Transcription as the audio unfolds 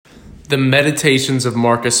The Meditations of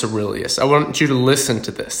Marcus Aurelius. I want you to listen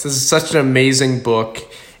to this. This is such an amazing book.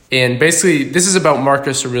 And basically, this is about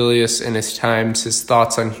Marcus Aurelius and his times, his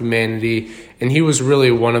thoughts on humanity. And he was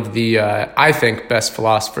really one of the, I think, best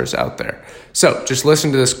philosophers out there. So just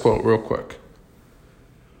listen to this quote real quick.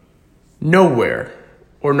 Nowhere,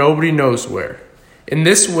 or nobody knows where. In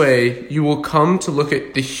this way, you will come to look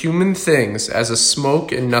at the human things as a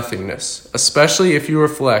smoke and nothingness, especially if you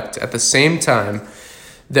reflect at the same time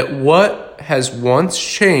that what has once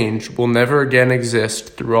changed will never again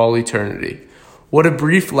exist through all eternity. What a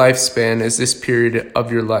brief lifespan is this period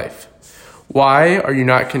of your life. Why are you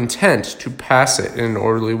not content to pass it in an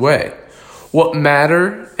orderly way? What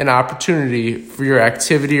matter and opportunity for your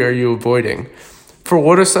activity are you avoiding? For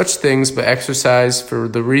what are such things but exercise for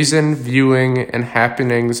the reason, viewing, and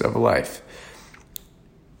happenings of life?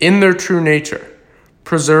 In their true nature,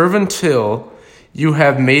 preserve until you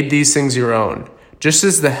have made these things your own. Just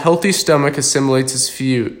as the healthy stomach assimilates its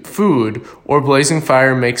food, or blazing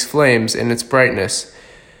fire makes flames in its brightness,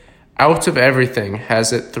 out of everything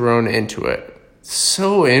has it thrown into it.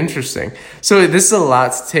 So interesting. So this is a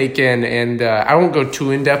lot to take in, and I won't go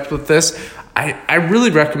too in-depth with this. I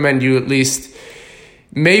really recommend you at least,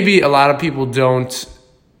 maybe a lot of people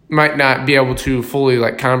might not be able to fully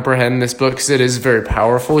comprehend this book because it is very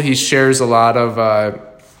powerful. He shares a lot of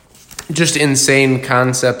just insane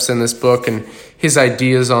concepts in this book and his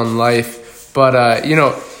ideas on life. But,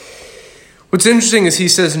 what's interesting is he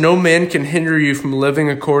says, no man can hinder you from living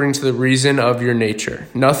according to the reason of your nature.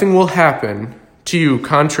 Nothing will happen to you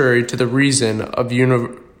contrary to the reason of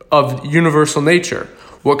universal nature.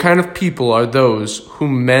 What kind of people are those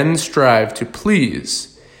whom men strive to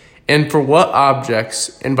please? And for what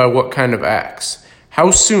objects and by what kind of acts? How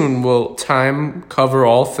soon will time cover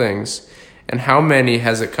all things? And how many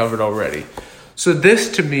has it covered already? So this,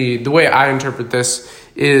 to me, the way I interpret this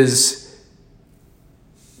is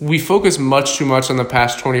we focus much too much on the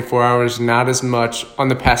past 24 hours, not as much on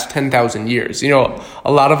the past 10,000 years. A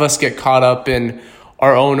lot of us get caught up in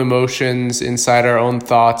our own emotions, inside our own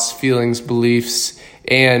thoughts, feelings, beliefs,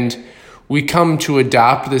 and we come to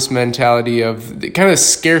adopt this mentality of the kind of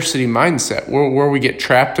scarcity mindset where we get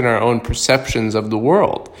trapped in our own perceptions of the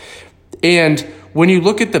world. And when you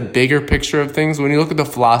look at the bigger picture of things, when you look at the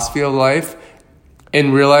philosophy of life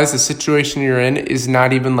and realize the situation you're in is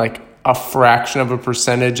not even a fraction of a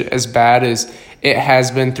percentage as bad as it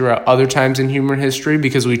has been throughout other times in human history,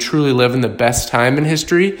 because we truly live in the best time in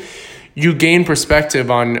history, you gain perspective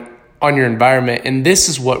on your environment. And this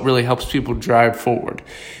is what really helps people drive forward.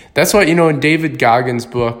 That's why, in David Goggins'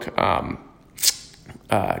 book,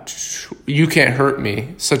 You Can't Hurt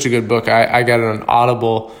Me, such a good book. I got it on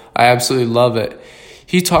Audible. I absolutely love it.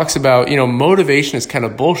 He talks about, motivation is kind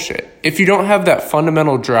of bullshit. If you don't have that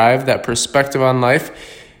fundamental drive, that perspective on life,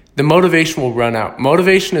 the motivation will run out.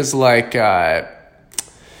 Motivation is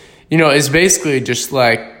is basically just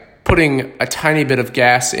putting a tiny bit of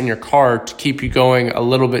gas in your car to keep you going a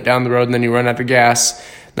little bit down the road, and then you run out of gas,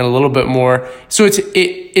 then a little bit more. So it's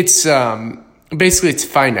basically it's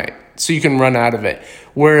finite, so you can run out of it.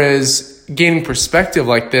 Whereas gaining perspective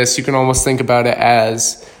like this, you can almost think about it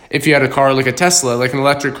as if you had a car like a Tesla, like an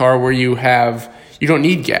electric car where you don't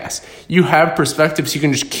need gas. You have perspective, so you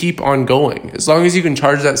can just keep on going. As long as you can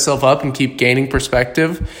charge that self up and keep gaining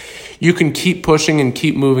perspective, you can keep pushing and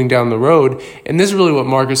keep moving down the road. And this is really what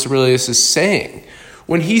Marcus Aurelius is saying.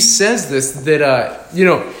 When he says this, that,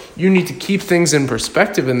 you need to keep things in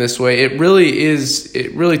perspective in this way, it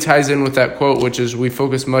really ties in with that quote, which is we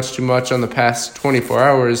focus much too much on the past 24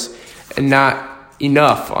 hours and not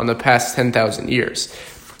enough on the past 10,000 years.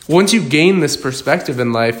 Once you gain this perspective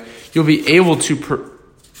in life, you'll be able to,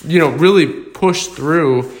 really push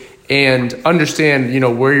through and understand,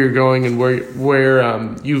 where you're going and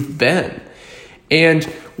where you've been. And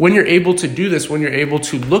when you're able to do this, when you're able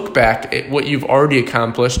to look back at what you've already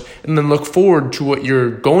accomplished and then look forward to what you're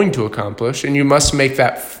going to accomplish, and you must make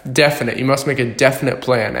that definite. You must make a definite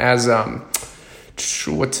plan. As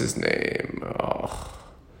what's his name?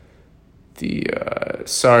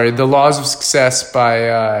 The Laws of Success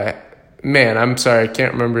by, I'm sorry, I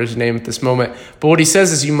can't remember his name at this moment. But what he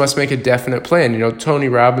says is you must make a definite plan. Tony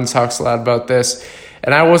Robbins talks a lot about this.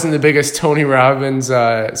 And I wasn't the biggest Tony Robbins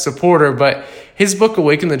supporter, but his book,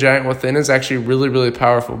 Awaken the Giant Within, is actually a really, really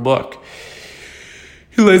powerful book.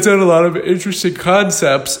 He lays out a lot of interesting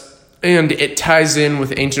concepts, and it ties in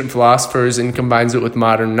with ancient philosophers and combines it with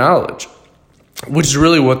modern knowledge, which is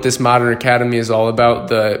really what this Modern Academy is all about.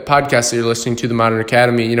 The podcast that you're listening to, the Modern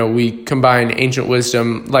Academy, we combine ancient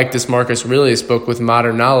wisdom like this Marcus Aurelius book with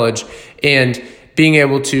modern knowledge and being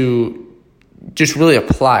able to just really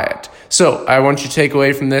apply it. So I want you to take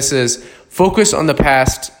away from this is focus on the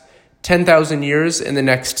past 10,000 years and the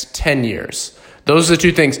next 10 years. Those are the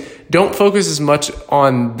two things. Don't focus as much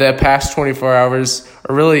on the past 24 hours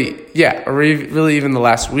or really even the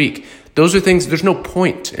last week. Those are things, there's no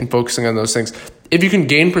point in focusing on those things. If you can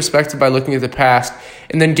gain perspective by looking at the past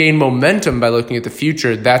and then gain momentum by looking at the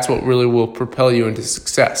future, that's what really will propel you into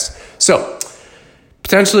success. So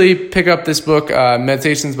potentially pick up this book,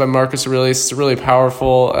 Meditations by Marcus Aurelius. It's really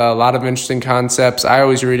powerful, a lot of interesting concepts. I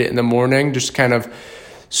always read it in the morning, just kind of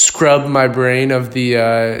scrub my brain of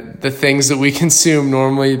the things that we consume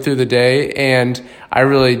normally through the day, and I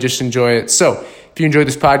really just enjoy it. So if you enjoyed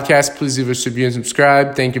this podcast, please leave us a review and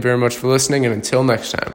subscribe. Thank you very much for listening, and until next time.